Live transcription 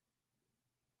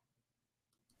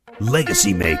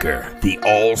Legacy Maker, the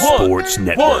All Sports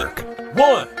Network.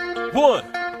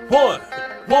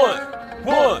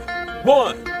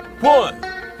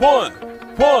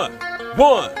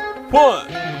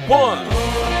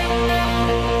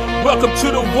 Welcome to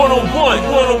the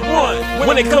one-on-one.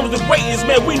 When it comes to ratings,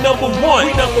 man, we number one.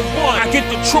 I get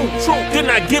the truth, then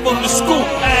I give them the scoop.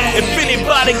 If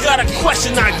anybody got a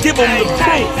question, I give them the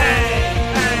proof.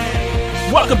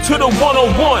 Welcome to the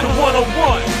one-on-one.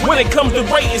 When it comes to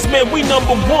ratings, man, we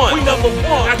number one.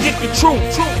 I get the truth,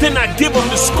 then I give them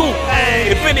the scoop.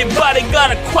 If anybody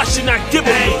got a question, I give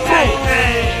them the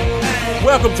proof.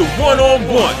 Welcome to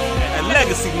one-on-one at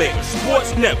Legacy Maker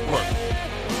Sports Network.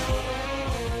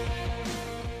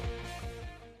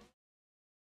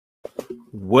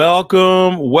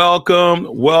 Welcome,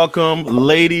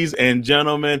 ladies and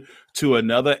gentlemen, to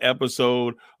another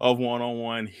episode of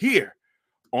One-on-One here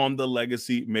on the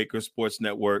Legacy Maker Sports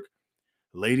Network.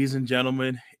 Ladies and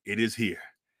gentlemen, it is here.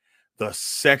 The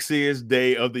sexiest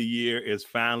day of the year is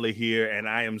finally here, and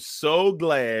I am so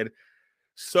glad,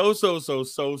 so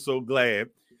glad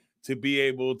to be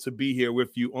able to be here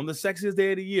with you on the sexiest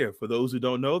day of the year. For those who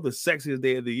don't know, the sexiest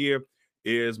day of the year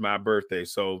is my birthday.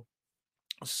 So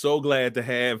glad to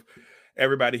have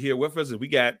everybody here with us. We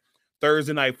got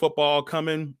Thursday night football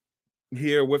coming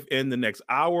here within the next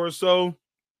hour or so.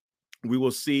 We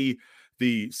will see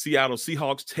the Seattle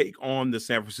Seahawks take on the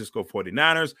San Francisco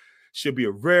 49ers. Should be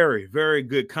a very, very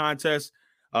good contest,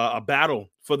 a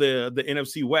battle for the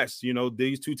NFC West. You know,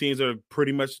 these two teams are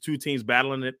pretty much two teams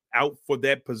battling it out for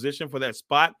that position, for that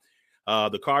spot.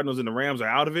 The Cardinals and the Rams are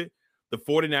out of it. The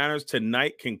 49ers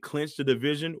tonight can clinch the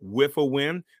division with a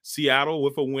win. Seattle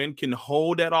with a win can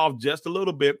hold that off just a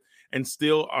little bit and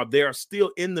they are still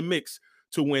in the mix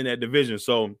to win that division.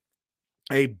 So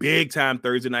a big-time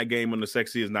Thursday night game on the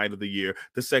sexiest night of the year,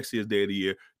 the sexiest day of the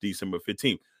year, December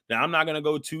 15th. Now, I'm not going to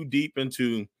go too deep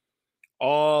into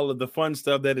all of the fun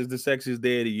stuff that is the sexiest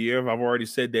day of the year. I've already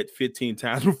said that 15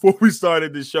 times before we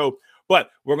started the show. But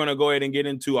we're going to go ahead and get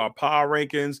into our power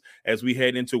rankings as we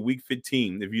head into week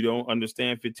 15. If you don't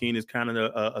understand, 15 is kind of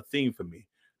a theme for me,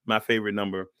 my favorite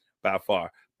number by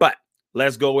far. But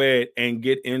let's go ahead and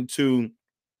get into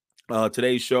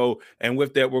today's show. And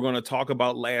with that, we're going to talk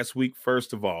about last week,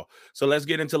 first of all. So let's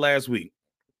get into last week.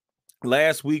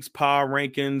 Last week's power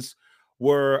rankings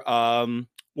were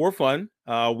fun.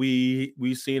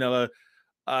 We seen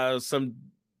some.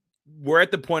 We're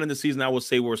at the point in the season, I would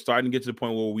say we're starting to get to the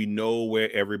point where we know where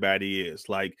everybody is.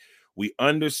 Like, we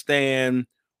understand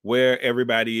where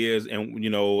everybody is, and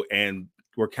and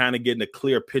we're kind of getting a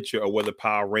clear picture of where the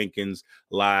power rankings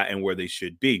lie and where they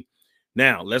should be.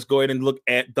 Now, let's go ahead and look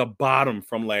at the bottom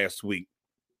from last week.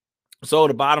 So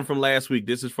the bottom from last week,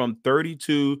 this is from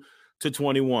 32 to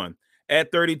 21.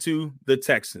 At 32, the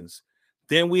Texans.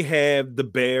 Then we have the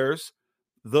Bears,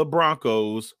 the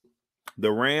Broncos,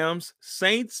 the Rams,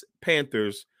 Saints,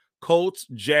 Panthers, Colts,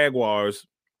 Jaguars.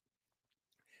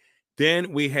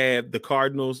 Then we have the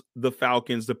Cardinals, the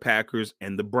Falcons, the Packers,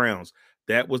 and the Browns.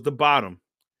 That was the bottom.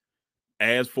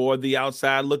 As for the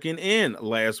outside looking in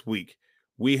last week,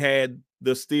 we had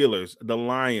the Steelers, the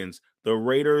Lions, the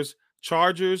Raiders,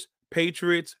 Chargers,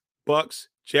 Patriots, Bucks,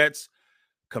 Jets,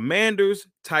 Commanders,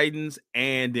 Titans,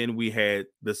 and then we had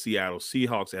the Seattle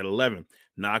Seahawks at 11,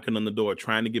 knocking on the door,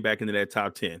 trying to get back into that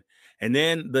top 10. And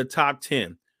then the top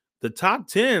 10. The top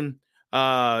 10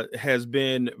 has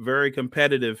been very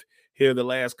competitive here the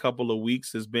last couple of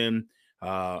weeks. Has been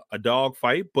a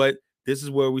dogfight, but this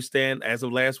is where we stand as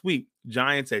of last week.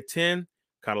 Giants at 10.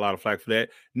 Caught a lot of flack for that.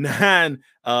 9,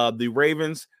 the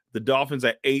Ravens, the Dolphins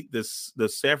at 8. The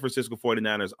San Francisco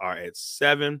 49ers are at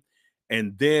 7.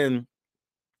 And then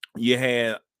you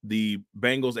had the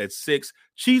Bengals at 6,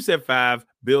 Chiefs at 5,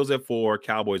 Bills at 4,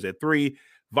 Cowboys at 3,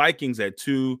 Vikings at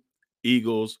 2,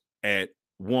 Eagles at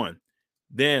 1.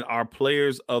 Then our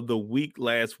players of the week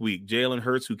last week, Jalen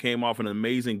Hurts, who came off an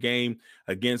amazing game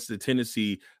against the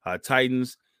Tennessee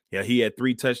Titans. Yeah, he had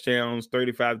 3 touchdowns,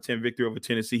 35-10 victory over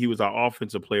Tennessee. He was our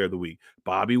offensive player of the week.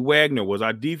 Bobby Wagner was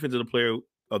our defensive player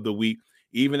of the week,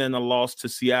 even in a loss to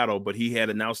Seattle, but he had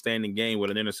an outstanding game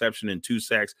with an interception and 2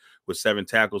 sacks with 7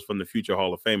 tackles from the future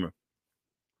Hall of Famer.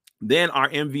 Then our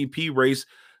MVP race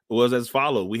was as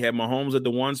follows. We had Mahomes at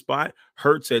the 1 spot,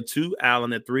 Hurts at 2,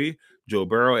 Allen at 3, Joe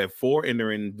Burrow at 4,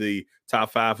 entering the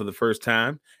top 5 for the first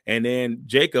time. And then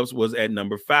Jacobs was at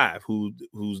number 5,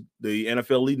 who's the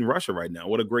NFL leading rusher right now.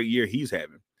 What a great year he's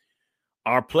having.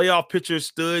 Our playoff picture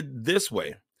stood this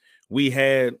way. We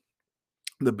had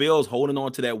the Bills holding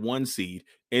on to that 1 seed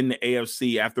in the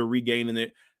AFC after regaining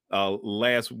it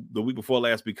the week before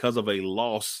last because of a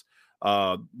loss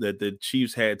that the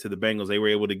Chiefs had to the Bengals. They were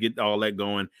able to get all that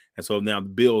going. And so now the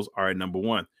Bills are at number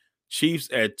 1. Chiefs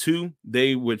at 2,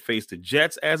 they would face the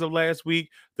Jets as of last week.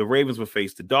 The Ravens would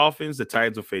face the Dolphins. The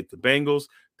Titans would face the Bengals.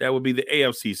 That would be the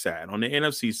AFC side. On the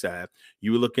NFC side,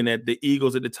 you were looking at the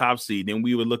Eagles at the top seed. Then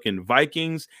we were looking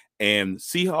Vikings and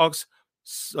Seahawks,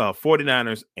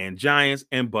 49ers and Giants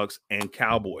and Bucks and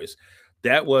Cowboys.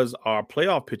 That was our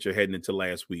playoff picture heading into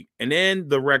last week. And then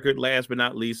the record, last but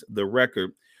not least, the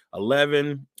record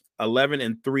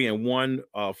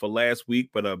 11-3-1 for last week,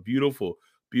 but a beautiful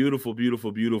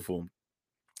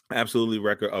absolutely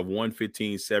record of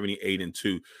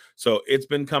 115-78-2. So it's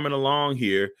been coming along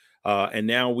here. And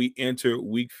now we enter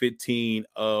week 15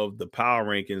 of the power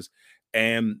rankings.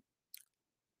 And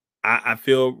I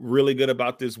feel really good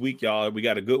about this week, y'all. We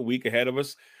got a good week ahead of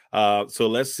us. So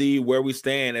let's see where we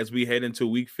stand as we head into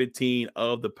week 15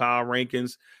 of the power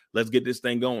rankings. Let's get this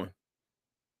thing going.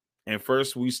 And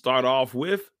first, we start off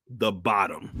with the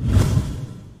bottom.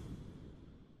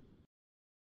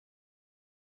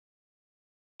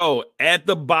 Oh, at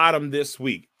the bottom this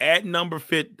week, at number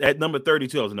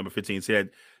 32, I was number 15.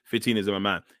 Said 15 is in my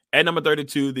mind. At number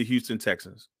 32, the Houston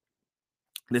Texans.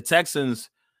 The Texans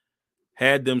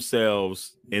had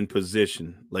themselves in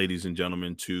position, ladies and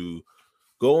gentlemen, to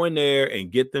go in there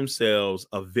and get themselves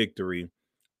a victory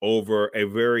over a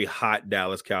very hot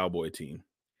Dallas Cowboy team.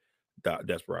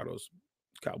 Desperados,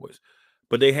 Cowboys.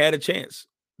 But they had a chance.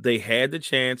 They had the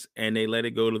chance, and they let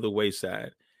it go to the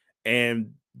wayside.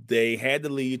 And they had the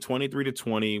lead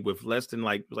 23-20 with less than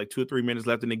like 2 or 3 minutes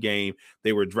left in the game.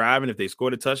 They were driving. If they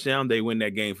scored a touchdown, they win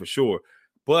that game for sure.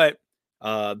 But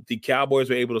the Cowboys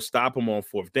were able to stop them on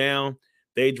 4th down.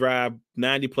 They drive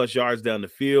 90-plus yards down the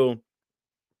field.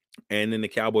 And then the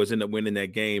Cowboys end up winning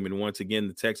that game. And once again,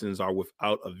 the Texans are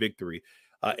without a victory.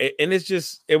 And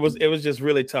it was just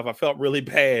really tough. I felt really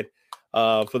bad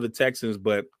for the Texans,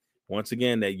 but once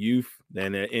again, that youth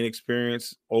and that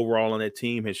inexperience overall on that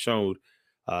team has shown.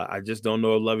 I just don't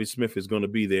know if Lovie Smith is going to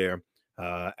be there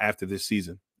after this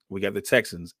season. We got the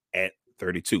Texans at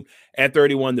 32. At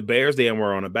 31, the Bears, they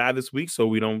were on a bye this week, so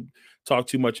we don't talk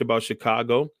too much about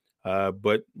Chicago,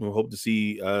 but we'll hope to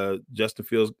see Justin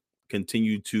Fields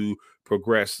continue to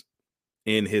progress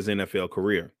in his NFL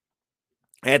career.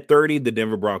 At 30, the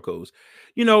Denver Broncos.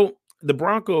 You know, the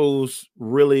Broncos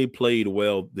really played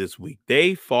well this week.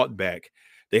 They fought back.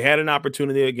 They had an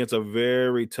opportunity against a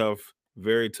very tough,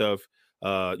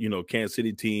 Kansas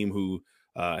City team who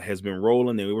has been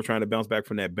rolling. And we were trying to bounce back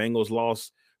from that Bengals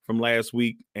loss from last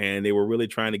week. And they were really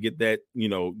trying to get that,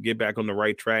 get back on the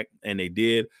right track. And they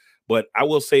did. But I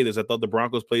will say this. I thought the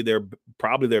Broncos played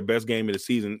probably their best game of the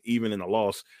season, even in the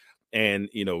loss. And,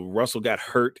 Russell got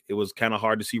hurt. It was kind of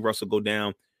hard to see Russell go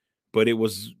down, but it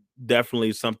was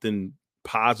definitely something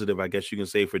positive, I guess you can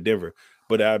say, for Denver.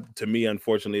 But to me,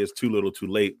 unfortunately, it's too little too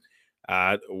late.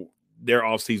 Their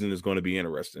offseason is going to be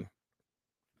interesting.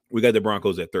 We got the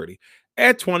Broncos at 30.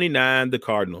 At 29, the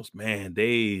Cardinals. Man,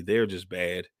 they're just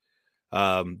bad.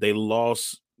 They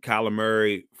lost Kyler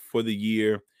Murray for the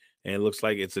year, and it looks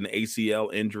like it's an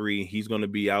ACL injury. He's going to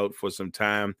be out for some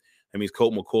time. That means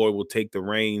Colt McCoy will take the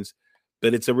reins.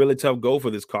 But it's a really tough go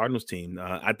for this Cardinals team.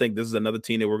 I think this is another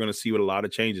team that we're going to see with a lot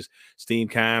of changes.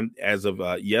 Steve Keim, as of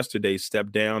yesterday,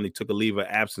 stepped down. He took a leave of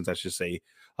absence, I should say,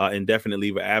 indefinite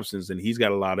leave of absence, and he's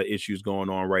got a lot of issues going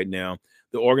on right now.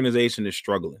 The organization is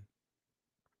struggling,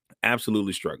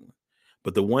 absolutely struggling.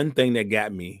 But the one thing that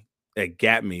got me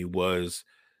was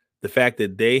the fact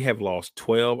that they have lost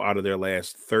 12 out of their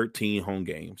last 13 home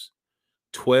games.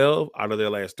 12 out of their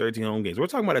last 13 home games. We're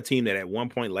talking about a team that at one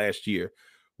point last year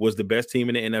was the best team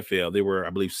in the NFL. They were, I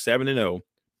believe, 7-0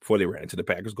 before they ran into the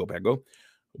Packers. Go Pack, go.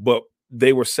 But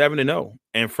they were 7-0.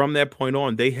 And from that point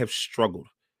on, they have struggled.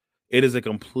 It is a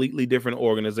completely different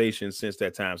organization since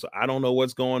that time. So I don't know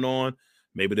what's going on.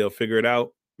 Maybe they'll figure it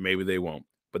out. Maybe they won't.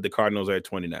 But the Cardinals are at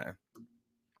 29.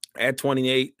 At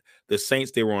 28, the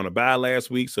Saints, they were on a bye last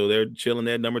week, so they're chilling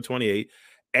at number 28.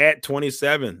 At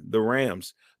 27, the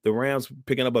Rams. The Rams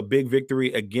picking up a big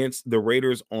victory against the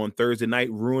Raiders on Thursday night,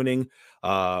 ruining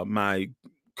my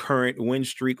current win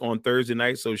streak on Thursday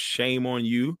night. So shame on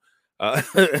you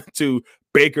to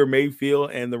Baker Mayfield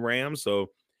and the Rams.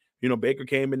 So, Baker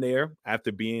came in there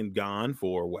after being gone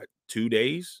for 2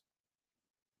 days?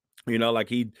 Like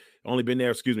he'd only been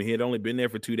there, he had only been there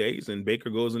for 2 days, and Baker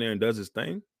goes in there and does his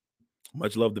thing.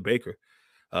 Much love to Baker.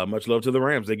 Much love to the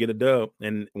Rams. They get a dub.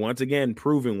 And once again,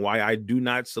 proving why I do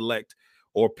not select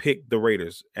or pick the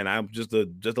Raiders. And I'm just to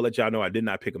let y'all know, I did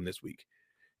not pick them this week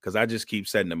because I just keep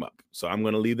setting them up. So I'm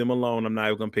going to leave them alone. I'm not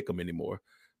even going to pick them anymore.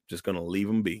 Just going to leave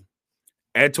them be.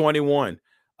 At 21,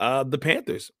 the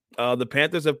Panthers. The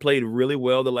Panthers have played really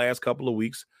well the last couple of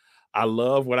weeks. I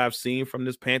love what I've seen from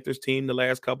this Panthers team the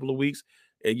last couple of weeks.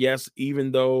 And yes,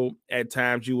 even though at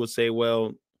times you would say,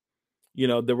 well,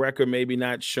 the record maybe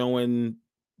not showing,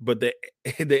 but the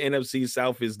NFC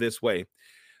South is this way.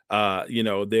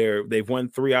 They've won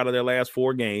 3 out of their last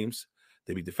 4 games.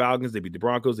 They beat the Falcons, they beat the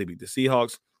Broncos, they beat the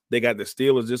Seahawks. They got the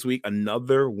Steelers this week,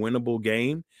 another winnable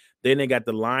game. Then they got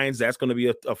the Lions. That's going to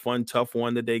be a fun, tough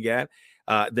one that they got.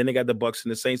 Then they got the Bucs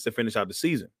and the Saints to finish out the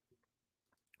season.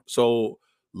 So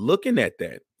looking at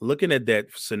that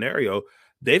scenario,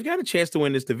 they've got a chance to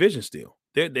win this division still.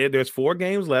 There's 4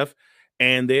 games left,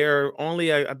 and they're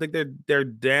only, I think they're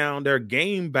down. They're a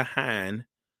game behind.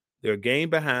 They're a game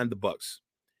behind the Bucs.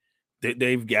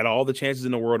 They've got all the chances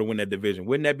in the world to win that division.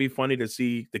 Wouldn't that be funny to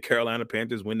see the Carolina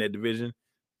Panthers win that division?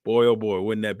 Boy, oh boy,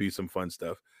 wouldn't that be some fun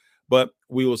stuff? But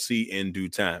we will see in due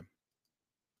time.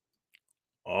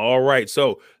 All right,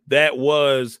 so that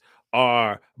was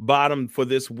our bottom for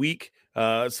this week.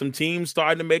 Some teams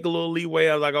starting to make a little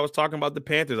leeway. Like I was talking about the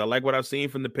Panthers. I like what I've seen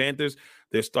from the Panthers.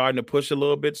 They're starting to push a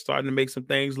little bit, starting to make some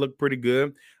things look pretty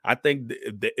good. I think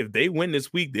if they win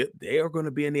this week, they are going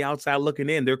to be in the outside looking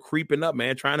in. They're creeping up,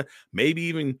 man, trying to maybe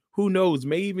even, who knows,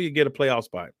 maybe get a playoff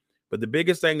spot. But the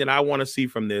biggest thing that I want to see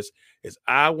from this is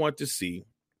I want to see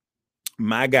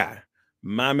my guy,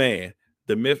 my man,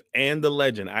 the myth and the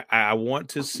legend. I want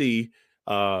to see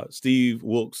Steve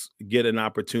Wilks get an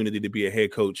opportunity to be a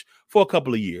head coach for a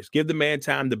couple of years. Give the man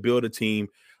time to build a team.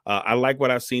 I like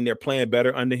what I've seen. They're playing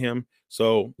better under him.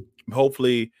 So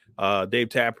hopefully Dave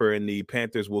Tapper and the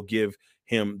Panthers will give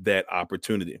him that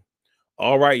opportunity.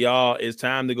 All right, y'all. It's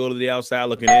time to go to the outside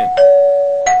looking in.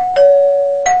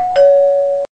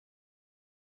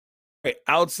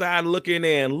 Outside looking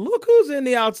in. Look who's in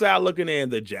the outside looking in.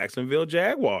 The Jacksonville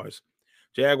Jaguars.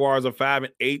 Jaguars are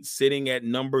 5-8, sitting at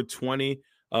number 20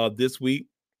 this week.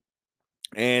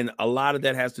 And a lot of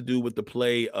that has to do with the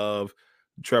play of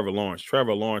Trevor Lawrence.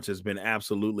 Trevor Lawrence has been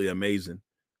absolutely amazing.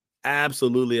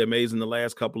 Absolutely amazing the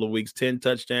last couple of weeks. 10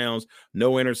 touchdowns,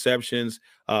 no interceptions.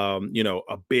 A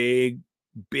big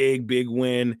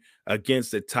win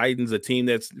against the Titans, a team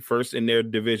that's first in their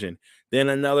division. Then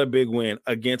another big win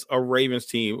against a Ravens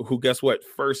team who, guess what,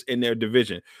 first in their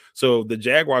division. So the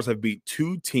Jaguars have beat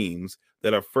 2 teams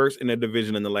that are first in their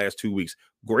division in the last 2 weeks.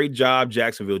 Great job,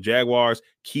 Jacksonville Jaguars.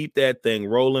 Keep that thing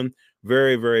rolling.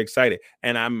 Very, very excited.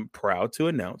 And I'm proud to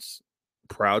announce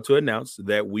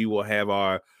that we will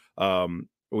have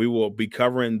we will be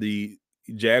covering the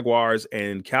Jaguars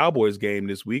and Cowboys game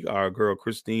this week. Our girl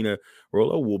Christina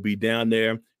Rollo will be down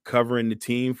there covering the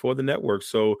team for the network.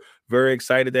 So very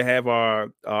excited to have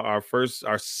our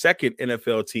second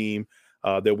NFL team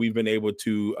that we've been able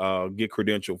to get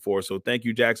credentialed for. So thank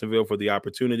you, Jacksonville, for the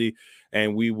opportunity.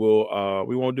 And we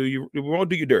won't do you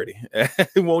dirty.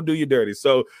 We won't do you dirty.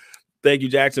 So thank you,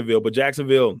 Jacksonville. But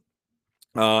Jacksonville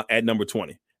at number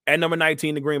 20. At number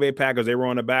 19, the Green Bay Packers. They were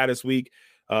on a bye this week,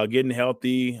 getting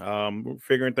healthy,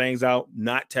 figuring things out,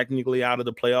 not technically out of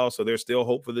the playoffs. So there's still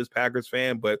hope for this Packers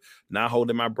fan, but not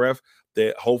holding my breath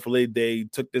that hopefully they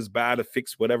took this bye to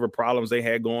fix whatever problems they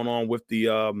had going on with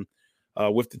the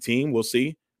team. We'll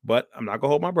see, but I'm not going to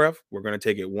hold my breath. We're going to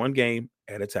take it one game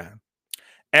at a time.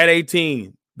 At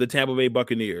 18, the Tampa Bay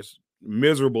Buccaneers.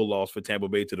 Miserable loss for Tampa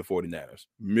Bay to the 49ers.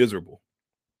 Miserable.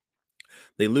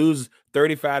 They lose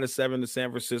 35-7 to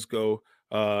San Francisco.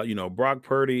 Brock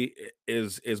Purdy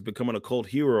is becoming a cult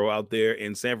hero out there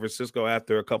in San Francisco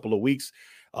after a couple of weeks.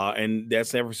 And that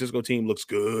San Francisco team looks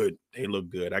good. They look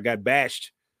good. I got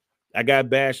bashed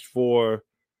for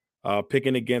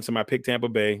picking against them. I picked Tampa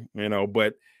Bay,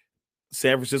 but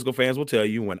San Francisco fans will tell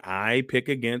you when I pick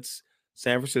against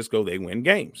San Francisco, they win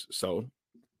games. So,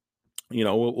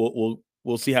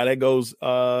 we'll see how that goes.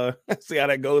 See how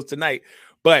that goes tonight.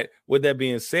 But with that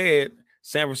being said,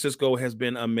 San Francisco has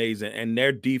been amazing, and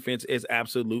their defense is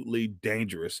absolutely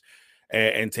dangerous.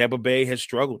 And Tampa Bay has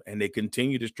struggled, and they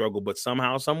continue to struggle, but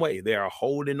somehow, some way, they are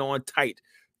holding on tight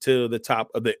to the top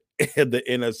of the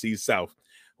NFC South.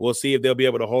 We'll see if they'll be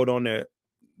able to hold on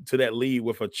to that lead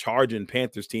with a charging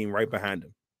Panthers team right behind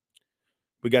them.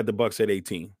 We got the Bucs at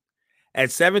 18. At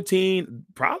 17,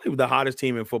 probably the hottest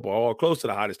team in football, or close to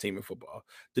the hottest team in football,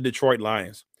 the Detroit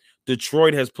Lions.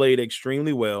 Detroit has played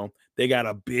extremely well. They got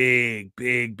a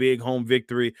big home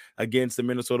victory against the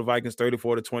Minnesota Vikings,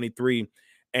 34-23.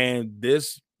 And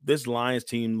this Lions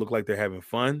team look like they're having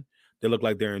fun. They look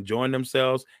like they're enjoying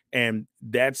themselves. And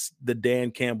that's the Dan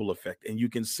Campbell effect. And you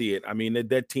can see it. I mean,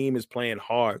 that team is playing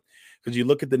hard because you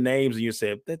look at the names and you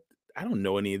say, I don't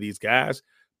know any of these guys,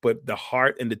 but the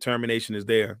heart and determination is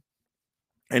there.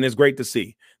 And it's great to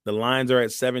see. The Lions are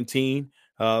at 17.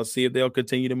 See if they'll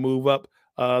continue to move up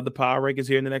the power rankings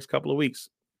here in the next couple of weeks.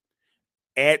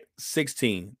 At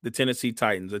 16, the Tennessee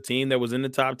Titans, a team that was in the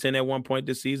top 10 at one point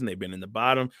this season. They've been in the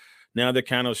bottom. Now they're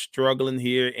kind of struggling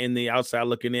here in the outside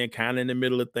looking in, kind of in the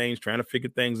middle of things, trying to figure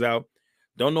things out.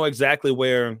 Don't know exactly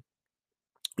where,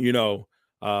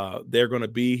 they're going to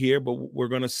be here, but we're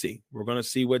going to see. We're going to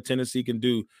see what Tennessee can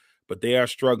do, but they are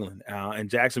struggling. And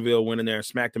Jacksonville went in there and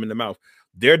smacked them in the mouth.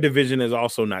 Their division is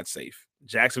also not safe.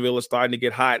 Jacksonville is starting to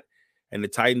get hot, and the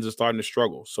Titans are starting to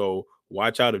struggle. So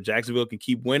watch out. If Jacksonville can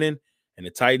keep winning and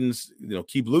the Titans,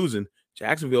 keep losing,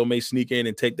 Jacksonville may sneak in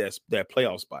and take that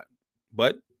playoff spot.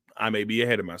 But I may be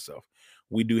ahead of myself.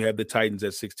 We do have the Titans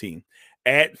at 16.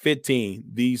 At 15,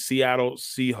 the Seattle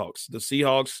Seahawks. The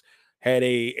Seahawks had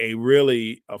a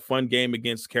really fun game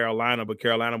against Carolina, but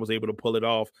Carolina was able to pull it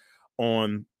off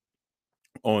on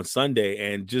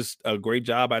Sunday, and just a great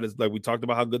job at it. Like we talked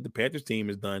about how good the Panthers team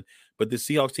has done, but the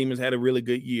Seahawks team has had a really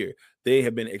good year. They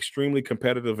have been extremely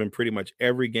competitive in pretty much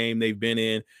every game they've been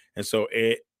in, and so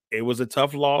it was a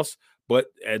tough loss, but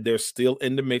they're still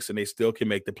in the mix and they still can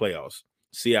make the playoffs.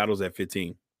 Seattle's at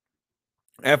 15.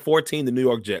 At 14, the New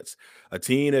York Jets, a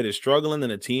team that is struggling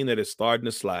and a team that is starting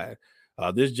to slide.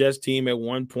 This Jets team at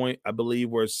one point, I believe,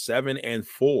 were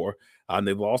 7-4. And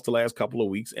they've lost the last couple of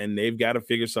weeks, and they've got to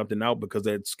figure something out because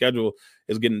that schedule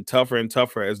is getting tougher and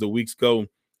tougher as the weeks go.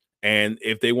 And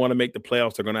if they want to make the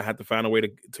playoffs, they're going to have to find a way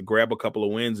to grab a couple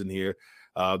of wins in here.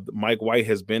 Mike White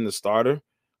has been the starter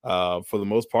for the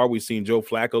most part. We've seen Joe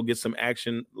Flacco get some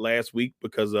action last week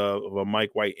because of a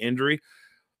Mike White injury.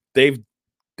 They've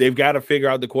got to figure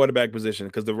out the quarterback position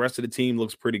because the rest of the team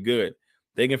looks pretty good.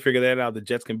 They can figure that out. The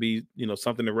Jets can be,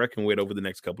 something to reckon with over the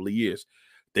next couple of years.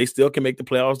 They still can make the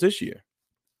playoffs this year,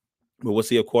 but we'll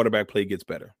see if quarterback play gets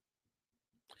better.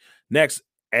 Next,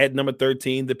 at number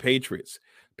 13, the Patriots.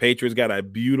 Patriots got a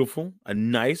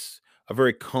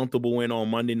very comfortable win on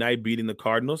Monday night, beating the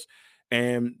Cardinals.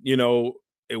 And,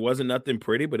 it wasn't nothing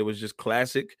pretty, but it was just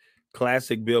classic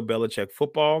Bill Belichick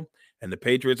football. And the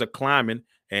Patriots are climbing.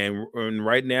 And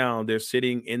right now, they're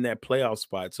sitting in that playoff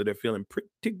spot. So they're feeling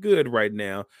pretty good right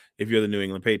now if you're the New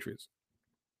England Patriots.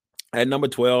 At number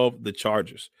 12, the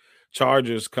Chargers.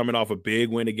 Chargers coming off a big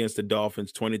win against the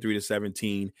Dolphins,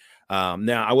 23-17.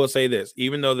 Now, I will say this.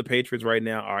 Even though the Patriots right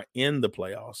now are in the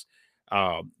playoffs,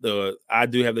 I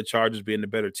do have the Chargers being the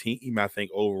better team, I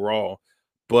think, overall.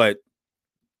 But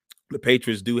the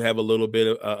Patriots do have a little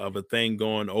bit of a thing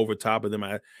going over top of them.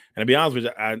 And to be honest with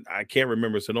you, I can't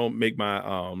remember, so don't make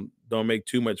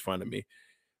too much fun of me.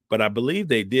 But I believe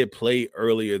they did play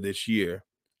earlier this year.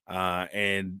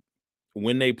 And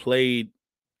when they played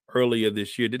earlier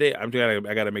this year, I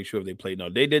got to make sure if they played. No,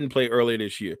 they didn't play earlier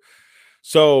this year.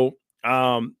 So,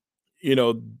 when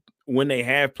they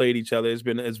have played each other, it's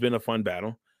been a fun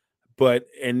battle. But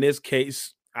in this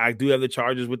case, I do have the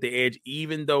Chargers with the edge,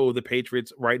 even though the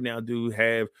Patriots right now do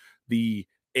have the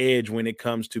edge when it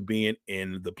comes to being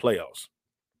in the playoffs.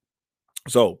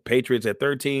 So Patriots at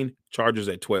 13, Chargers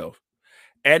at 12.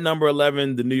 At number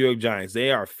 11, the New York Giants.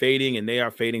 They are fading, and they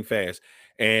are fading fast.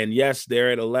 And yes,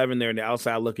 they're at 11. They're in the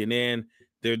outside looking in.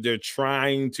 They're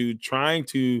trying to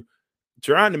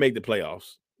make the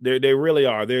playoffs. They really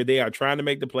are. They are trying to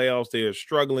make the playoffs. They are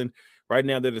struggling. Right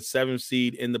now, they're the 7th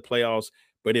seed in the playoffs.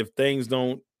 But if things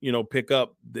don't, pick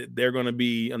up, they're going to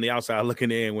be on the outside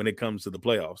looking in when it comes to the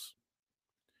playoffs.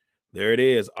 There it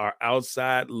is, our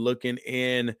outside looking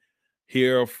in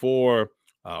here for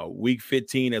week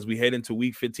 15 as we head into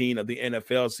week 15 of the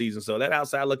NFL season. So that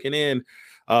outside looking in,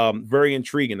 very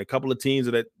intriguing. A couple of teams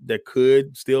that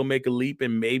could still make a leap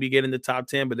and maybe get in the top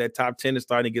 10, but that top 10 is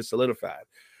starting to get solidified.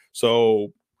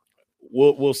 So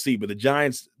we'll see. But the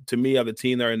Giants, to me, are the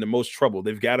team that are in the most trouble.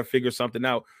 They've got to figure something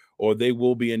out, or they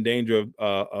will be in danger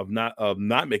of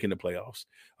not making the playoffs.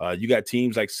 You got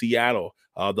teams like Seattle,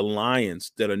 the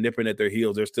Lions that are nipping at their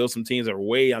heels. There's still some teams that are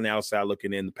way on the outside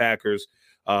looking in, the Packers,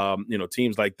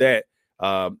 teams like that.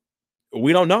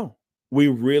 We don't know. We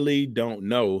really don't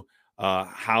know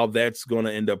how that's going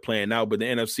to end up playing out. But the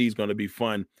NFC is going to be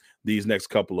fun these next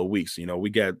couple of weeks. We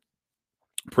got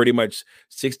pretty much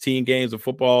 16 games of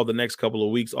football the next couple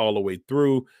of weeks all the way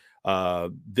through.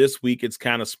 This week it's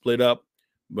kind of split up.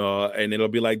 And it'll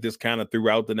be like this kind of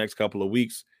throughout the next couple of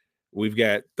weeks. We've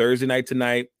got Thursday night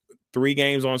tonight, 3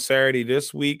 games on Saturday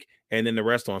this week, and then the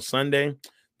rest on Sunday.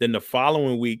 Then the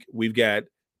following week, we've got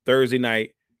Thursday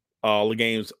night, all the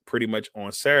games pretty much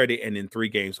on Saturday, and then 3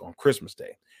 games on Christmas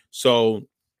Day. So,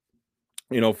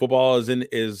 football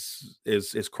is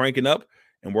cranking up,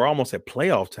 and we're almost at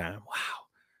playoff time. Wow,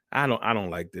 I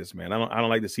don't like this, man. I don't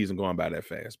like the season going by that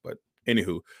fast. But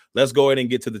anywho, let's go ahead and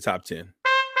get to the top 10.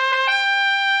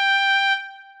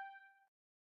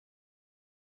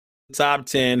 top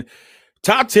 10.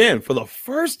 Top 10 for the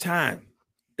first time.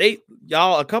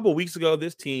 Y'all, a couple weeks ago,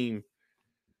 this team,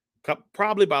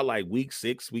 probably about like week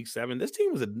 6, week 7, this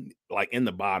team was like in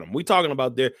the bottom. We talking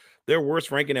about their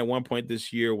worst ranking at one point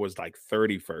this year was like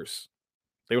 31st.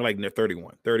 They were like in their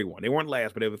 31. They weren't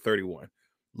last, but they were 31.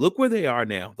 Look where they are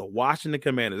now. The Washington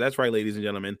Commanders. That's right, ladies and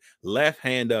gentlemen. Left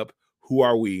hand up. Who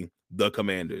are we? The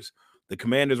Commanders. The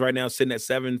Commanders right now sitting at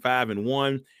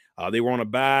 7-5-1. They were on a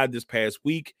bye this past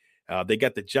week. They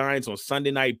got the Giants on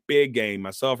Sunday night. Big game.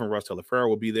 Myself and Russ Telefero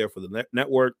will be there for the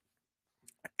network.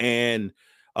 And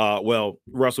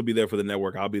Russ will be there for the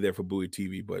network. I'll be there for Bowie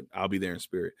TV, but I'll be there in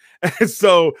spirit.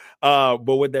 So,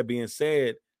 but with that being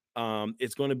said,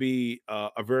 it's going to be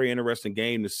a very interesting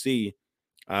game to see.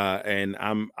 And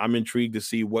I'm intrigued to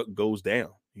see what goes down.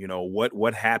 You know,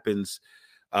 what happens,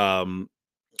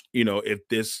 if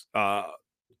this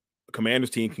Commanders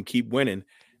team can keep winning.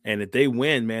 And if they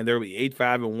win, man, they'll be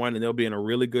 8-5-1, and they'll be in a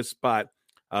really good spot,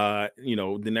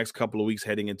 the next couple of weeks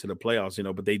heading into the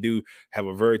playoffs, but they do have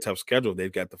a very tough schedule.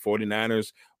 They've got the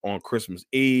 49ers on Christmas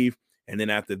Eve. And then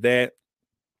after that,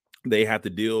 they have to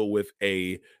deal with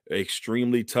a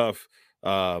extremely tough,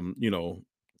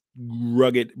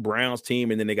 rugged Browns team,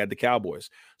 and then they got the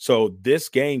Cowboys. So this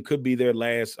game could be their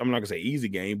last, I'm not gonna say easy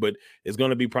game, but it's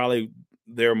going to be probably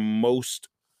their most,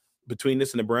 between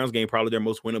this and the Browns game, probably their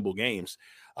most winnable games.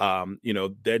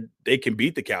 That they can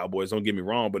beat the Cowboys, don't get me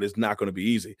wrong, but it's not going to be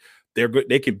easy. They're good.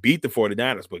 They can beat the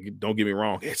 49ers, but don't get me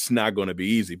wrong, it's not going to be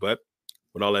easy. But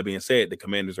with all that being said, the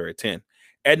Commanders are at 10.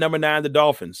 At number 9, the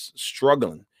Dolphins,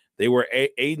 struggling. They were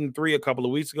 8-3 a couple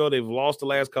of weeks ago. They've lost the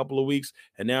last couple of weeks,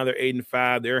 and now they're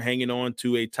 8-5. They're hanging on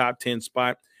to a top 10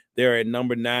 spot. They're at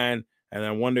number 9, and I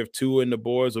wonder if Tua and the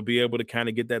boys will be able to kind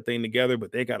of get that thing together.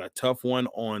 But they got a tough one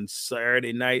on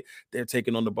Saturday night. They're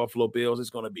taking on the Buffalo Bills.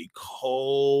 It's going to be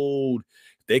cold.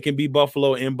 If they can beat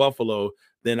Buffalo in Buffalo,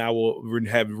 then I will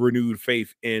have renewed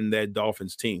faith in that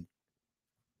Dolphins team.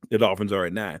 The Dolphins are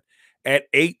at 9. At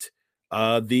 8,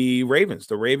 the Ravens.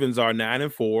 The Ravens are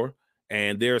 9-4.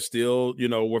 And they're still,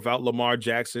 without Lamar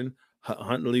Jackson.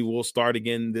 Huntley will start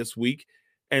again this week.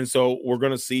 And so we're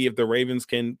going to see if the Ravens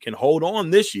can hold on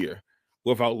this year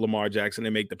without Lamar Jackson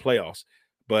and make the playoffs.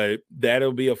 But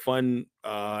that'll be a fun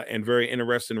and very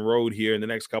interesting road here in the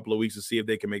next couple of weeks to see if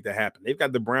they can make that happen. They've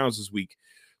got the Browns this week.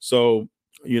 So,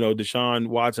 Deshaun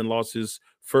Watson lost his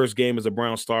first game as a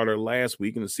Brown starter last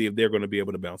week, and to see if they're going to be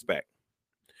able to bounce back.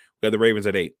 We got the Ravens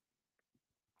at 8.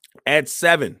 At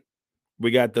 7. We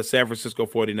got the San Francisco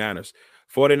 49ers.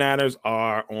 49ers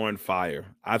are on fire.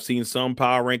 I've seen some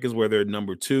power rankings where they're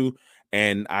number 2,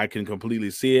 and I can completely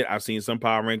see it. I've seen some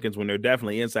power rankings when they're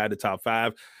definitely inside the top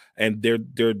 5, and their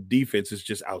defense is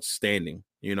just outstanding.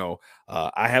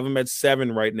 I have them at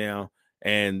 7 right now,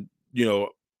 and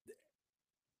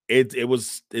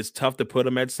it's tough to put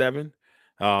them at 7.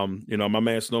 My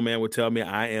man Snowman would tell me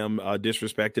I am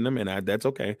disrespecting him, and that's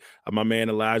okay. My man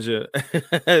Elijah,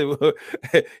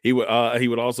 he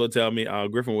would also tell me,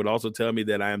 Griffin would also tell me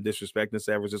that I am disrespecting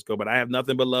San Francisco, but I have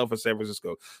nothing but love for San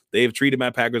Francisco. They've treated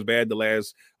my Packers bad the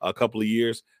last couple of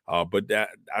years, but that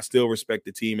I still respect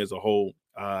the team as a whole.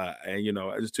 And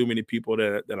there's too many people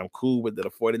that I'm cool with that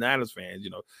are 49ers fans,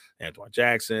 Antoine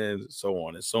Jackson, so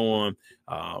on and so on.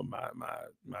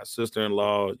 My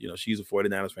sister-in-law, she's a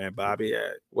 49ers fan, Bobby,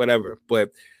 whatever.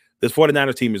 But this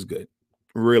 49ers team is good,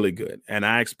 really good. And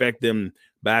I expect them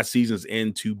by season's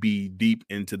end to be deep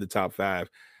into the top 5.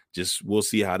 Just we'll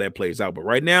see how that plays out. But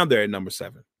right now they're at number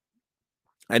 7.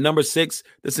 At number 6,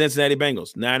 the Cincinnati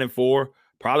Bengals, 9-4.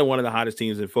 Probably one of the hottest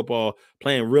teams in football,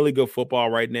 playing really good football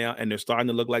right now, and they're starting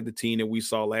to look like the team that we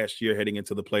saw last year heading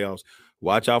into the playoffs.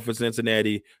 Watch out for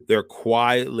Cincinnati. They're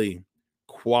quietly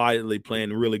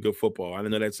playing really good football. I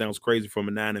know that sounds crazy from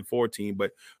a 9-4 team,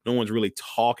 but no one's really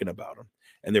talking about them,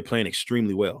 and they're playing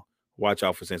extremely well. Watch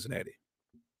out for Cincinnati.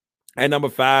 At number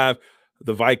 5,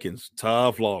 the Vikings.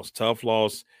 Tough loss to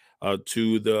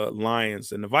the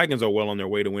Lions, and the Vikings are well on their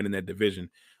way to winning that division.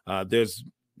 There's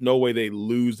no way they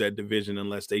lose that division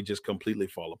unless they just completely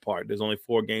fall apart. There's only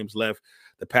 4 games left.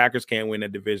 The Packers can't win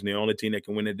that division. The only team that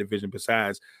can win that division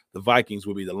besides the Vikings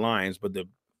would be the Lions, but the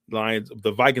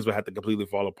Vikings would have to completely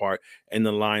fall apart, and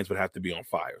the Lions would have to be on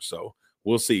fire. So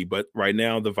we'll see. But right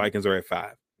now, the Vikings are at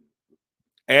 5.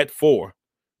 At 4,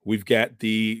 we've got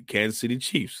the Kansas City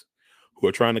Chiefs, who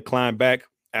are trying to climb back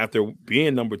after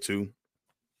being number 2.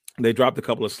 They dropped a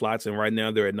couple of slots, and right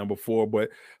now they're at number 4. But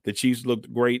the Chiefs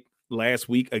looked great last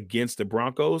week against the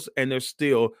Broncos, and they're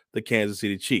still the Kansas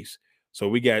City Chiefs. So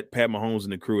we got Pat Mahomes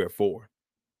and the crew at 4.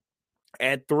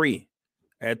 At 3,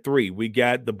 we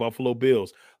got the Buffalo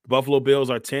Bills. The Buffalo Bills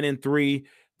are 10-3.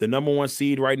 the number 1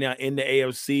 seed right now in the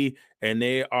AFC, and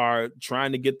they are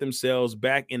trying to get themselves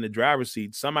back in the driver's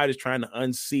seat. Somebody's trying to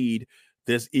unseed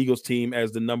this Eagles team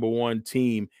as the number 1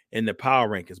 team in the power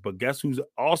rankings. But guess who's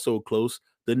also close?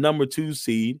 The number 2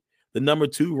 seed, the number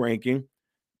 2 ranking,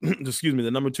 excuse me,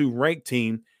 the number 2 ranked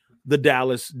team, the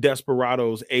Dallas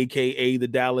Desperados, aka the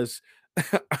Dallas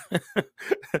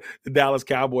the Dallas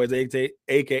Cowboys,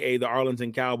 aka the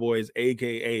Arlington Cowboys,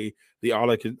 aka the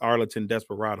Arlington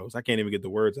Desperados. I can't even get the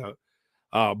words out.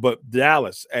 But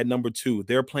Dallas at number 2,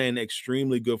 they're playing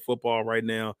extremely good football right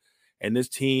now, and this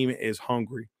team is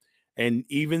hungry. And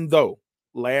even though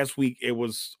last week it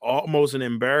was almost an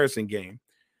embarrassing game,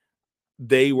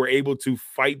 they were able to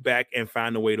fight back and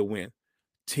find a way to win.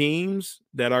 Teams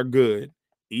that are good,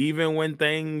 even when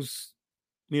things,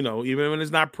 even when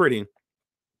it's not pretty,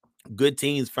 good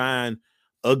teams find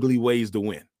ugly ways to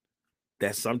win.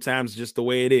 That's sometimes just the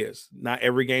way it is. Not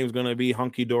every game is going to be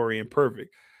hunky-dory and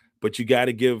perfect, but you got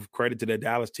to give credit to the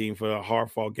Dallas team for a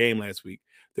hard-fought game last week.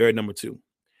 They're at number 2.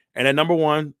 And at number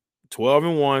 1,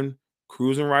 12-1,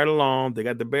 cruising right along. They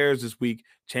got the Bears this week.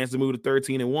 Chance to move to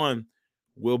 13-1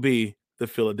 will be the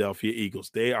Philadelphia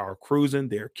Eagles. They are cruising.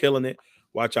 They're killing it.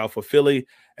 Watch out for Philly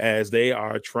as they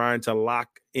are trying to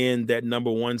lock in that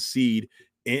number 1 seed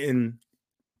in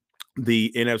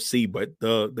the NFC, but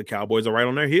the Cowboys are right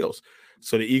on their heels.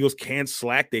 So the Eagles can't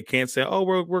slack. They can't say, oh,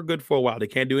 we're good for a while. They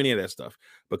can't do any of that stuff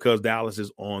because Dallas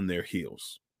is on their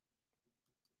heels.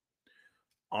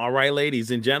 All right,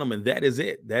 ladies and gentlemen, that is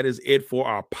it. That is it for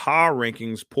our power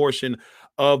rankings portion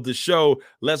of the show.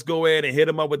 Let's go ahead and hit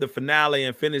them up with the finale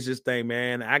and finish this thing,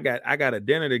 man. I got a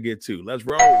dinner to get to. Let's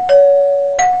roll.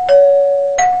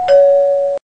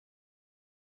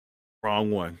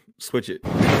 Wrong one. Switch it.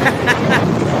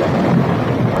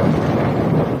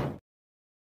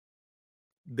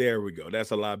 There we go.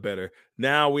 That's a lot better.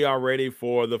 Now we are ready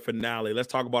for the finale. Let's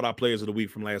talk about our players of the week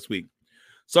from last week.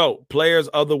 So, players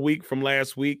of the week from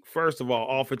last week. First of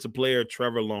all, offensive player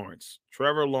Trevor Lawrence.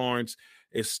 Trevor Lawrence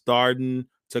is starting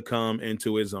to come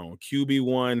into his own.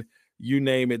 QB1, you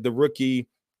name it. The rookie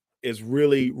is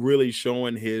really, really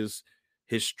showing his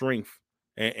strength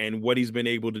and what he's been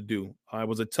able to do. It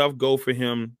was a tough go for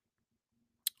him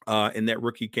in that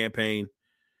rookie campaign.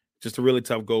 Just a really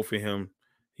tough go for him.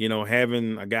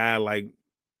 Having a guy like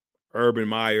Urban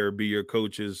Meyer be your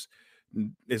coach is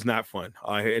not fun.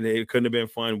 And it couldn't have been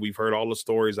fun. We've heard all the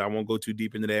stories. I won't go too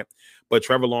deep into that. But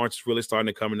Trevor Lawrence is really starting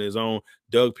to come into his own.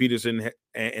 Doug Peterson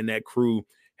and that crew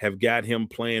have got him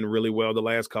playing really well the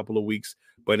last couple of weeks.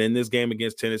 But in this game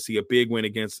against Tennessee, a big win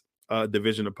against a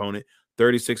division opponent,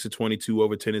 36-22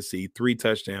 over Tennessee, 3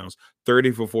 touchdowns,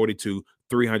 30 for 42,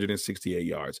 368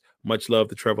 yards. Much love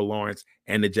to Trevor Lawrence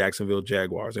and the Jacksonville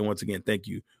Jaguars. And once again, thank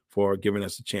you for giving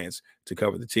us a chance to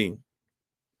cover the team.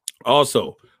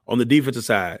 Also, on the defensive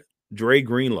side, Dre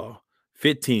Greenlaw,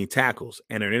 15 tackles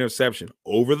and an interception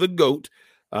over the GOAT,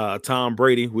 Tom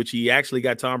Brady, which he actually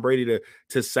got Tom Brady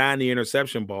to sign the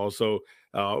interception ball. So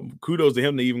kudos to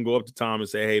him to even go up to Tom and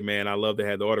say, hey, man, I love to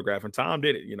have the autograph. And Tom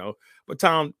did it, But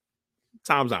Tom's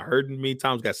not hurting me.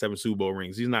 Tom's got 7 Super Bowl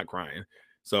rings. He's not crying.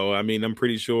 So, I mean, I'm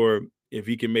pretty sure if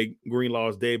he can make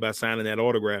Greenlaw's day by signing that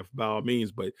autograph, by all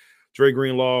means. But Dre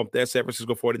Greenlaw, that San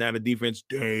Francisco 49er defense,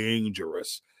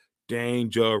 dangerous.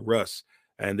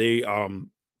 And they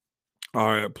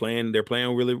are playing. They're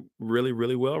playing really, really,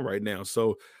 really well right now.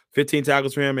 So 15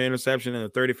 tackles for him, an interception, and a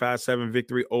 35-7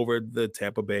 victory over the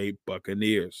Tampa Bay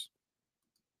Buccaneers.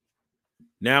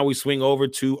 Now we swing over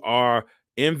to our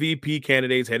MVP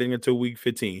candidates heading into week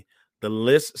 15. The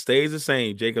list stays the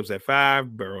same. Jacobs at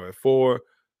 5, Burrow at 4,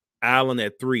 Allen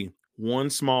at 3. One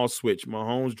small switch.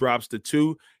 Mahomes drops to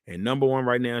 2, and number 1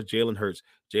 right now is Jalen Hurts.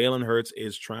 Jalen Hurts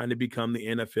is trying to become the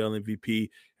NFL MVP,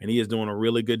 and he is doing a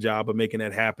really good job of making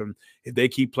that happen. If they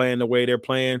keep playing the way they're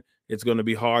playing, it's going to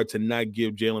be hard to not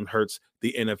give Jalen Hurts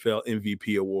the NFL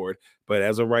MVP award. But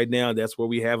as of right now, that's where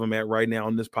we have him at right now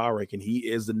on this power ranking. He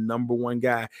is the number 1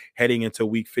 guy heading into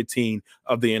week 15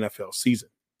 of the NFL season.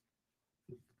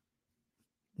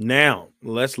 Now,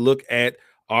 let's look at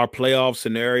our playoff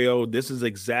scenario. This is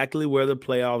exactly where the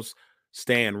playoffs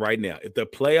stand right now. If the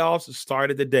playoffs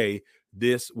started today,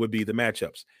 this would be the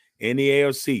matchups. In the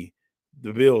AFC,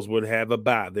 the Bills would have a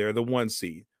bye. They're the 1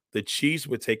 seed. The Chiefs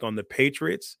would take on the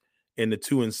Patriots in the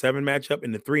 2-7 matchup.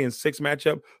 In the 3-6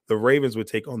 matchup, the Ravens would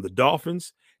take on the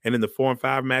Dolphins. And in the 4-5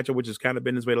 matchup, which has kind of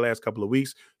been this way the last couple of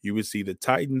weeks, you would see the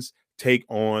Titans take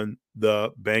on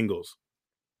the Bengals.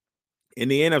 In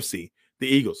the NFC, the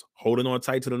Eagles holding on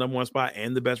tight to the number 1 spot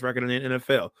and the best record in the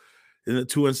NFL. In the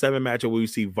 2-7 matchup, we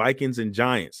see Vikings and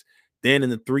Giants. Then in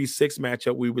the 3-6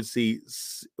 matchup, we would see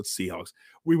Seahawks.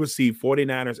 We would see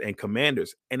 49ers and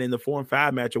Commanders. And in the 4 and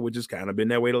 5 matchup, which has kind of been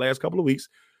that way the last couple of weeks,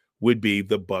 would be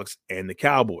the Bucs and the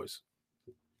Cowboys.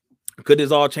 Could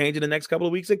this all change in the next couple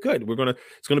of weeks? It could.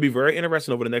 It's gonna be very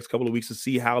interesting over the next couple of weeks to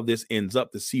see how this ends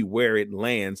up, to see where it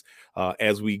lands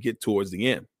as we get towards the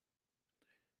end.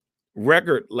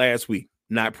 Record last week,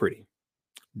 not pretty.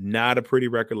 Not a pretty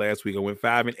record last week. I went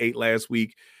 5-8 last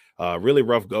week. Really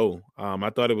rough go. I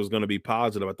thought it was going to be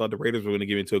positive. I thought the Raiders were going to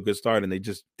get into a good start, and they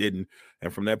just didn't.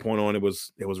 And from that point on, it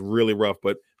was really rough.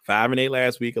 But 5-8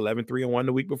 last week, 11-3-1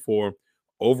 the week before.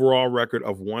 Overall record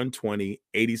of 120,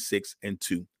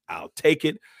 86-2. I'll take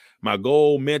it. My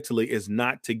goal mentally is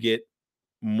not to get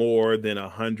more than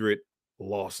 100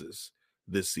 losses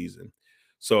this season.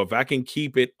 So if I can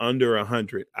keep it under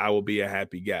 100, I will be a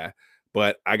happy guy.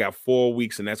 But I got 4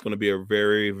 weeks, and that's going to be a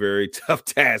very, very tough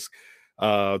task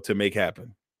to make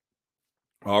happen.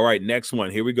 All right, next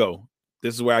one. Here we go.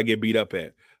 This is where I get beat up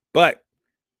at. But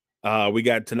we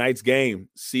got tonight's game,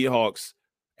 Seahawks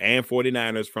and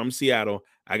 49ers from Seattle.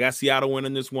 I got Seattle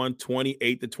winning this one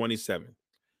 28-27.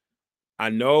 I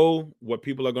know what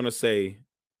people are going to say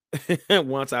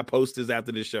once I post this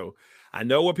after the show. I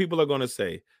know what people are going to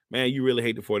say. Man, you really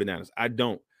hate the 49ers. I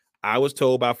don't. I was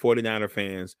told by 49er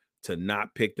fans to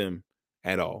not pick them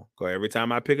at all. Because every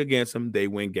time I pick against them, they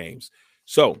win games.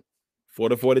 So, for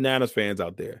the 49ers fans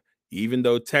out there, even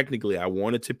though technically I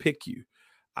wanted to pick you,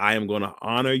 I am going to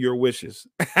honor your wishes.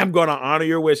 I'm going to honor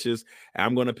your wishes.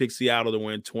 I'm going to pick Seattle to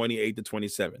win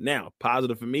 28-27. Now,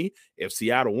 positive for me, if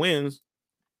Seattle wins,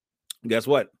 guess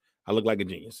what? I look like a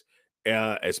genius,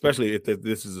 especially if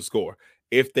this is a score.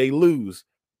 If they lose,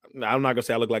 I'm not going to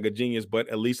say I look like a genius, but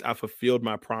at least I fulfilled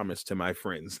my promise to my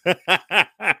friends.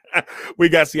 We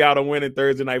got Seattle winning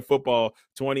Thursday Night Football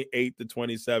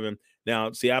 28-27.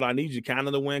 Now, Seattle, I need you kind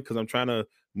of to win because I'm trying to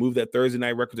move that Thursday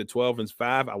night record to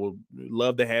 12-5. I would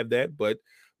love to have that, but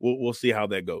we'll see how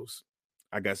that goes.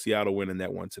 I got Seattle winning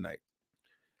that one tonight.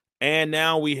 And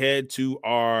now we head to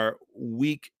our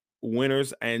week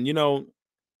winners. And, you know,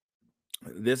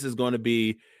 this is going to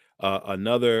be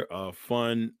another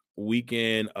fun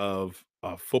weekend of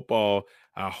football.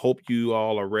 I hope you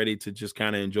all are ready to just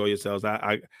kind of enjoy yourselves.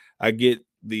 I get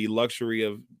the luxury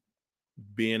of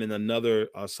being in another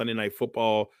Sunday Night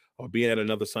Football or being at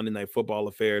another Sunday Night Football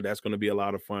affair. That's going to be a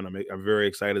lot of fun. I'm very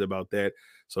excited about that.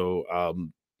 So,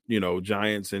 you know,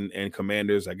 Giants and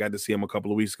Commanders, I got to see them a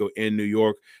couple of weeks ago in New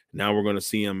York. Now we're going to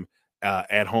see them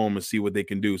at home and see what they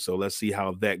can do. So let's see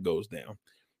how that goes down.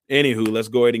 Anywho, let's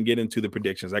go ahead and get into the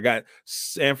predictions. I got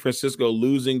San Francisco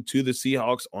losing to the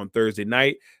Seahawks on Thursday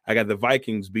night. I got the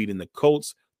Vikings beating the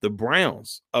Colts, the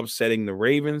Browns upsetting the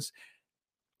Ravens.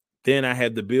 Then I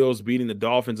had the Bills beating the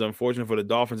Dolphins. Unfortunately for the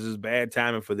Dolphins, it's bad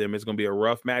timing for them. It's going to be a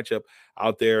rough matchup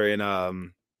out there in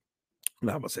I'm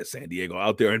going to say San Diego,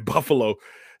 out there in Buffalo.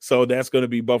 So that's going to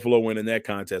be Buffalo winning that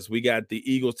contest. We got the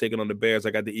Eagles taking on the Bears.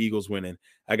 I got the Eagles winning.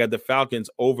 I got the Falcons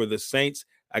over the Saints.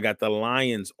 I got the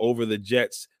Lions over the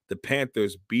Jets. The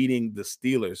Panthers beating the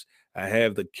Steelers. I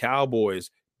have the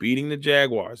Cowboys beating the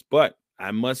Jaguars. But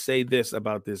I must say this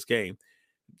about this game.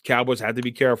 Cowboys have to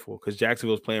be careful because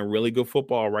Jacksonville's playing really good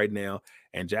football right now,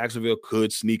 and Jacksonville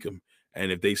could sneak them.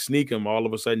 And if they sneak them, all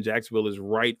of a sudden Jacksonville is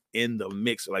right in the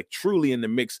mix, like truly in the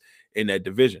mix in that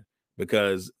division,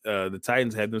 because the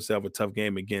Titans had themselves a tough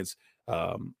game against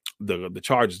the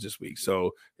Chargers this week.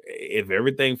 So if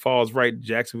everything falls right,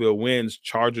 Jacksonville wins,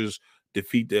 Chargers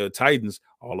defeat the Titans,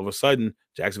 all of a sudden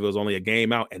Jacksonville's only a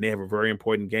game out, and they have a very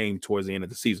important game towards the end of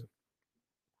the season.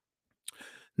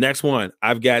 Next one,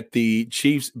 I've got the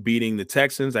Chiefs beating the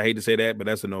Texans. I hate to say that, but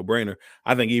that's a no-brainer.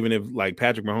 I think even if like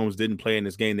Patrick Mahomes didn't play in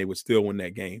this game, they would still win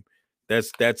that game.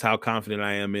 That's how confident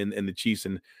I am in the Chiefs,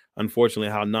 and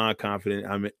unfortunately how non-confident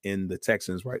I'm in the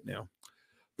Texans right now.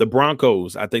 The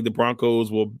Broncos, I think the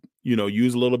Broncos will,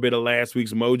 use a little bit of last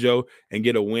week's mojo and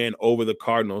get a win over the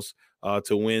Cardinals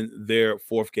to win their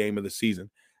fourth game of the season.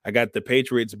 I got the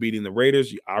Patriots beating the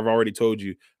Raiders. I've already told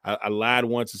you. I lied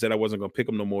once and said I wasn't going to pick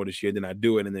them no more this year. Then I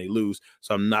do it and they lose.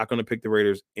 So I'm not going to pick the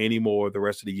Raiders anymore the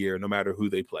rest of the year, no matter who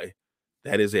they play.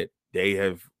 That is it. They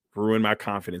have ruined my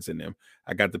confidence in them.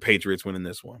 I got the Patriots winning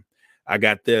this one. I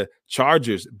got the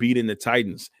Chargers beating the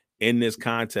Titans in this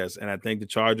contest. And I think the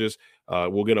Chargers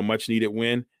will get a much-needed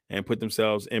win and put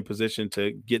themselves in position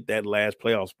to get that last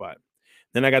playoff spot.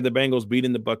 Then I got the Bengals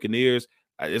beating the Buccaneers.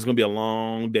 It's going to be a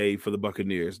long day for the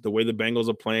Buccaneers. The way the Bengals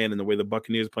are playing and the way the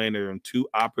Buccaneers are playing, they're on two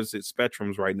opposite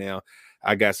spectrums right now.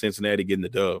 I got Cincinnati getting the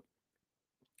dub.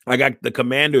 I got the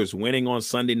Commanders winning on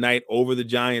Sunday night over the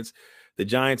Giants. The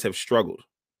Giants have struggled.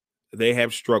 They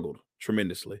have struggled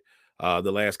tremendously.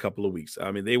 the last couple of weeks.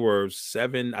 I mean, they were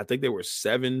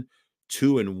 7-2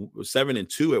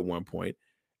 at one point,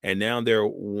 and now they're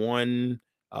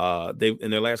they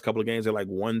in their last couple of games they're like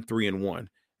 1-3-1.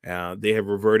 They have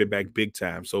reverted back big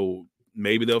time. So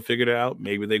maybe they'll figure it out,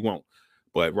 maybe they won't.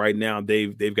 But right now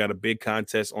they've got a big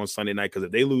contest on Sunday night, because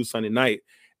if they lose Sunday night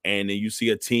and then you see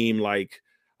a team like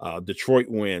Detroit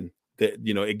win, that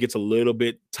it gets a little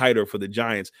bit tighter for the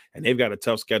Giants, and they've got a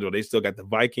tough schedule. They still got the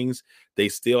Vikings. They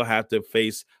still have to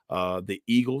face the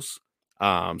Eagles.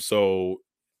 So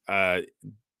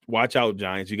watch out,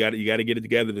 Giants. You got to get it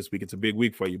together this week. It's a big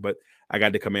week for you. But I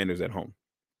got the Commanders at home.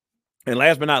 And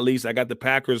last but not least, I got the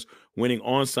Packers winning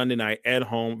on Sunday night at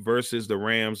home versus the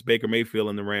Rams, Baker Mayfield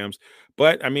and the Rams.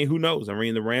 But, I mean, who knows? I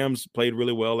mean, the Rams played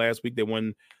really well last week. They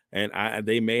won, and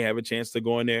they may have a chance to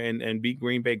go in there and beat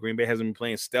Green Bay. Green Bay hasn't been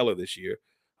playing stellar this year.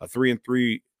 A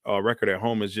 3-3 record at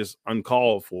home is just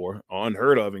uncalled for, or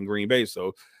unheard of in Green Bay.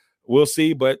 So we'll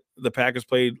see. But the Packers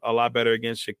played a lot better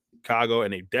against Chicago,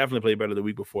 and they definitely played better the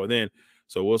week before then.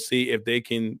 So we'll see if they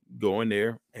can go in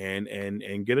there and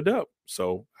get it up.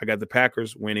 So I got the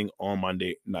Packers winning on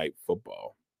Monday Night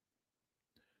Football.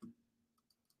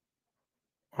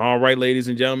 All right, ladies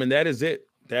and gentlemen, that is it.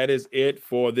 That is it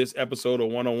for this episode of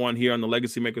 101 here on the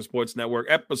Legacy Maker Sports Network,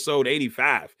 episode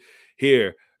 85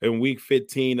 here in week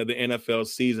 15 of the NFL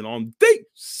season on the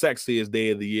sexiest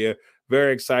day of the year.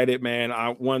 Very excited, man.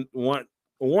 I once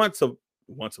of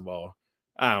all.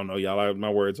 I don't know, y'all. My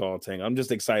words all tangle. I'm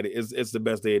just excited. It's the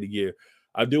best day of the year.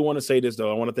 I do want to say this, though.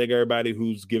 I want to thank everybody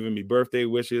who's giving me birthday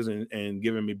wishes and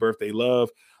giving me birthday love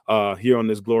here on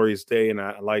this glorious day. And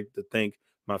I like to thank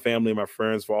my family and my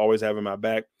friends for always having my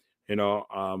back.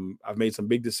 I've made some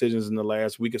big decisions in the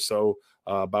last week or so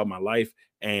about my life,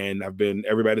 and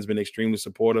everybody's been extremely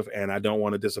supportive, and I don't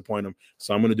want to disappoint them.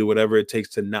 So I'm going to do whatever it takes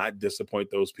to not disappoint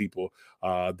those people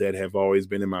that have always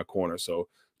been in my corner. So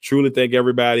truly thank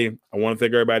everybody. I want to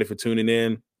thank everybody for tuning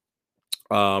in.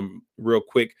 Real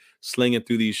quick, slinging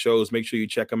through these shows. Make sure you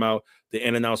check them out. The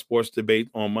In and Out Sports Debate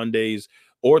on Mondays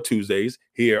or Tuesdays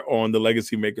here on the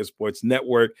Legacy Maker Sports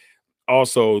Network.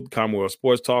 Also, Commonwealth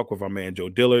Sports Talk with our man Joe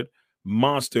Dillard.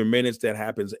 Monster Minutes that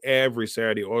happens every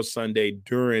Saturday or Sunday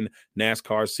during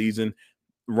NASCAR season.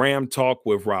 Ram Talk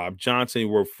with Rob Johnson.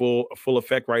 We're full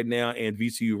effect right now, and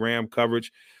VCU Ram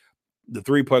coverage. The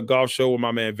 3-Putt Golf Show with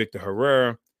my man Victor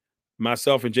Herrera.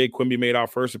 Myself and Jay Quimby made our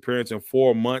first appearance in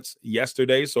 4 months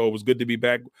yesterday, so it was good to be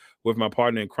back with my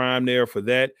partner in crime there for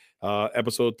that.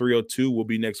 Episode 302 will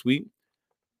be next week.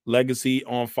 Legacy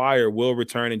on Fire will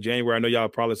return in January. I know y'all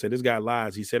probably said this guy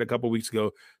lies. He said a couple weeks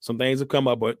ago some things have come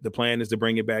up, but the plan is to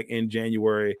bring it back in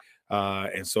January.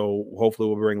 And so hopefully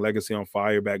we'll bring Legacy on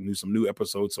Fire back, some new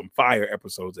episodes, some fire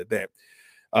episodes at that.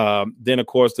 Then, of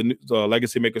course, the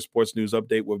Legacy Maker Sports News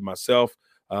Update with myself.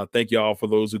 Thank you all for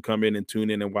those who come in and tune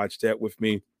in and watch that with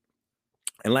me.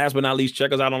 And last but not least,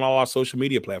 check us out on all our social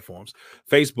media platforms,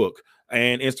 Facebook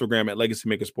and Instagram at Legacy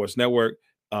Maker Sports Network,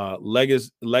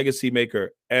 Legacy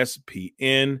Maker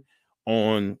SPN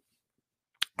on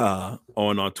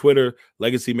Twitter,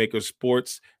 Legacy Maker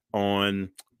Sports on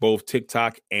both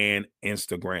TikTok and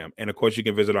Instagram. And of course, you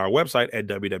can visit our website at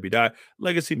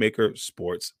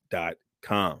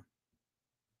www.legacymakersports.com.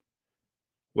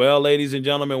 Well, ladies and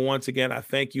gentlemen, once again, I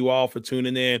thank you all for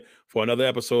tuning in for another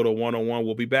episode of 101.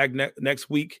 We'll be back next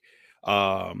week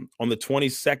on the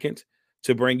 22nd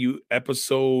to bring you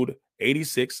episode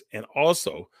 86, and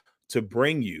also to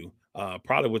bring you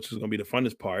probably, which is going to be the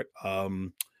funnest part,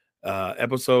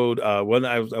 episode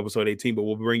 18, but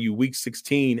we'll bring you week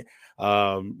 16,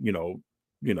 power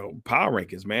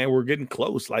rankings, man. We're getting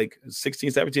close, like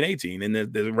 16, 17, 18, and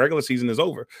the regular season is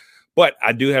over. But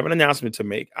I do have an announcement to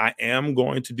make. I am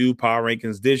going to do power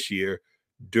rankings this year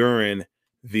during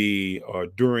the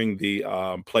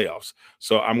playoffs.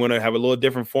 So I'm going to have a little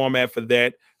different format for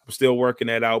that. I'm still working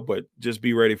that out, but just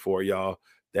be ready for it, y'all.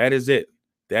 That is it.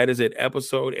 That is it.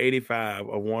 Episode 85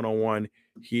 of 101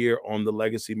 here on the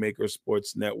Legacy Maker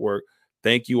Sports Network.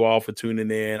 Thank you all for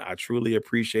tuning in. I truly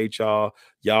appreciate y'all.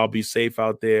 Y'all be safe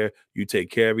out there. You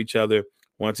take care of each other.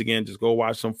 Once again, just go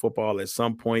watch some football at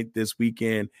some point this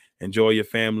weekend. Enjoy your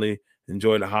family.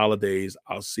 Enjoy the holidays.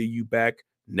 I'll see you back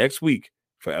next week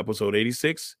for episode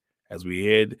 86 as we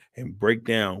head and break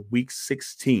down week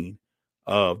 16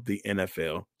 of the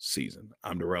NFL season.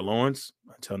 I'm Darrell Lawrence.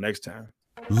 Until next time.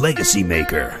 Legacy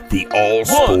Maker, the All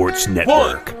Sports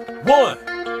Network. One.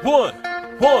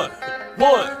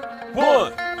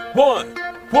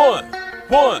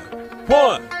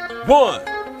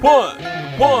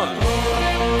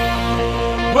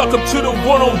 Welcome to the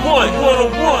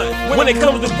one-on-one. When it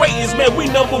comes to ratings, man, we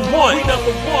number one.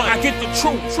 I get the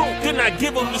truth, then I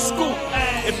give them the scoop.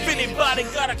 If anybody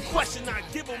got a question, I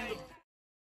give them the